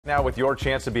Now with your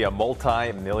chance to be a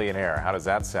multi-millionaire. How does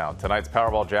that sound? Tonight's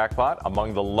Powerball jackpot,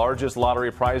 among the largest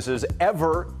lottery prizes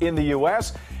ever in the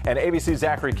U.S. And ABC's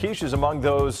Zachary Quiche is among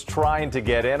those trying to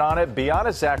get in on it. Be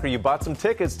honest, Zachary, you bought some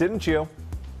tickets, didn't you?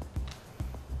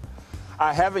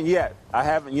 I haven't yet.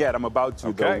 I'm about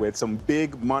to, though, with some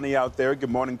big money out there. Good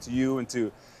morning to you and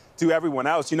to everyone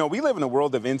else. You know, we live in a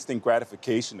world of instant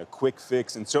gratification, a quick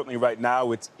fix, and certainly right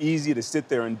now it's easy to sit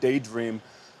there and daydream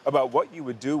about what you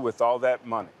would do with all that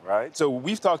money, right? So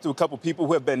we've talked to a couple people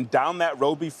who have been down that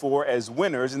road before as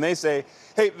winners, and they say,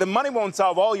 hey, the money won't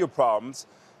solve all your problems,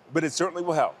 but it certainly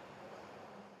will help.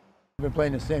 I've been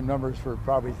playing the same numbers for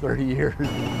probably 30 years.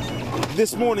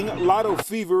 This morning, lotto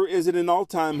fever is at an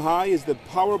all-time high as the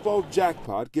Powerball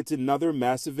jackpot gets another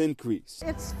massive increase.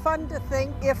 It's fun to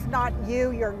think, if not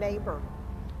you, your neighbor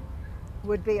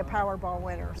would be a Powerball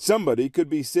winner. Somebody could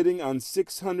be sitting on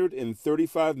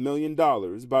 $635 million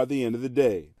by the end of the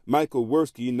day. Michael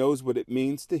Worski knows what it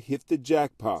means to hit the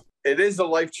jackpot. It is a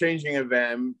life-changing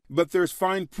event. But there's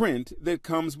fine print that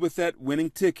comes with that winning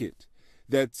ticket.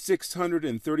 That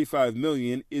 $635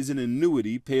 million is an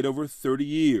annuity paid over 30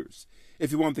 years.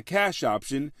 If you want the cash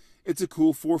option, it's a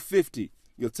cool $450.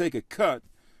 You'll take a cut,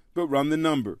 but run the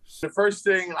numbers. The first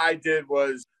thing I did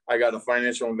was I got a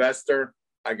financial investor,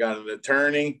 I got an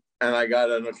attorney, and I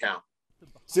got an account.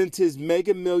 Since his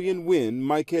Mega Million win,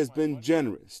 Mike has been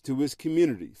generous to his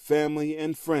community, family,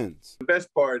 and friends. The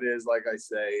best part is, like I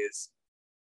say, is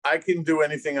I can do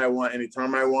anything I want,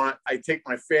 anytime I want. I take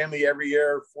my family every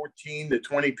year, 14 to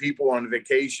 20 people on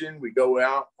vacation. We go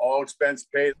out, all expense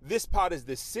paid. This pot is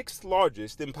the 6th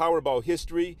largest in Powerball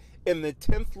history and the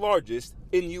 10th largest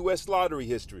in U.S. lottery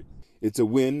history. It's a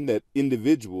win that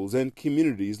individuals and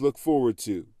communities look forward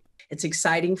to. It's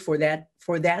exciting for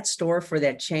that store, for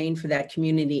that chain, for that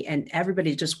community, and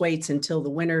everybody just waits until the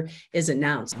winner is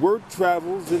announced. Word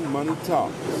travels and money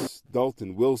talks.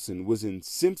 Dalton Wilson was in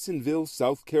Simpsonville,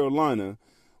 South Carolina,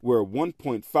 where a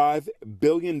 $1.5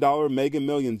 billion Mega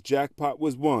Millions jackpot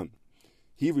was won.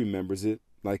 He remembers it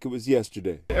like it was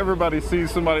yesterday. Everybody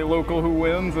sees somebody local who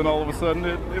wins, and all of a sudden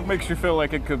it makes you feel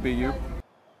like it could be you.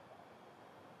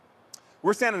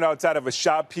 We're standing outside of a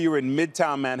shop here in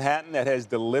Midtown Manhattan that has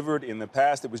delivered in the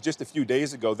past. It was just a few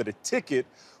days ago that a ticket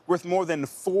worth more than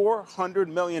 $400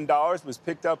 million was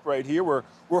picked up right here. We're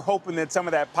hoping that some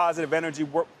of that positive energy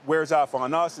wears off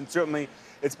on us, and certainly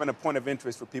it's been a point of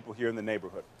interest for people here in the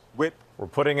neighborhood. Whit? We're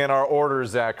putting in our orders,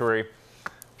 Zachary,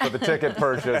 for the ticket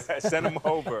purchase. Send them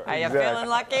over. Are you feeling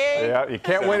lucky? Yeah, you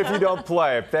can't win if you don't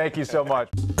play. Thank you so much.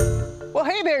 Well,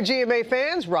 hey there, GMA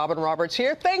fans. Robin Roberts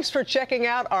here. Thanks for checking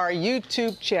out our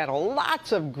YouTube channel.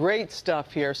 Lots of great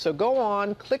stuff here. So go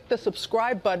on, click the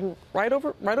subscribe button right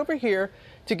over here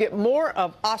to get more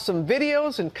of awesome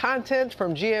videos and content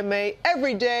from GMA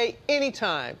every day,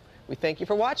 anytime. We thank you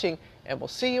for watching, and we'll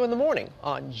see you in the morning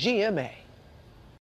on GMA.